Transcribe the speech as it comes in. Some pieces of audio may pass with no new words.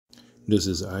This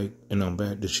is Ike, and I'm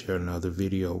back to share another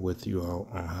video with you all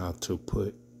on how to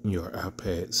put your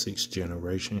iPad 6th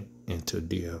generation into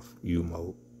DFU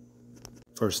mode.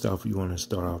 First off, you want to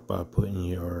start off by putting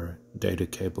your data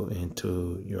cable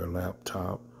into your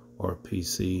laptop or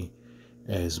PC,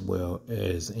 as well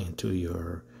as into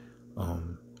your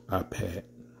iPad.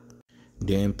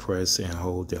 Then press and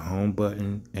hold the home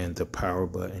button and the power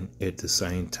button at the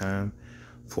same time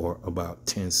for about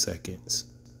 10 seconds.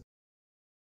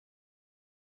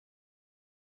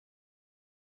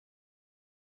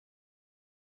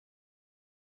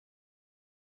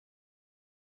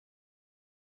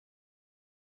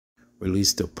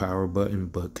 Release the power button,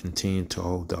 but continue to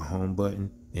hold the home button,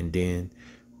 and then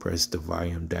press the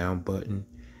volume down button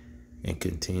and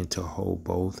continue to hold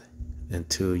both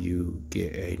until you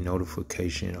get a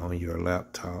notification on your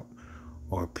laptop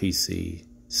or PC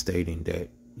stating that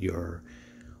your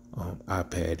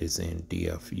iPad is in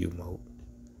DFU mode.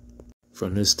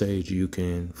 From this stage, you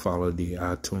can follow the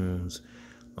iTunes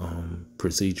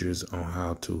procedures on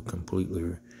how to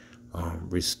completely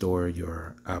restore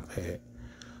your iPad.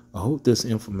 I hope this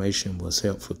information was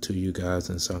helpful to you guys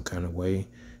in some kind of way.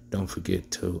 Don't forget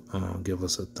to give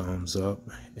us a thumbs up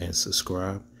and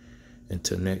subscribe.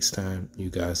 Until next time, you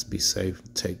guys be safe,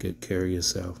 take good care of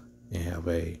yourself, and have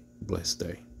a blessed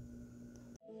day.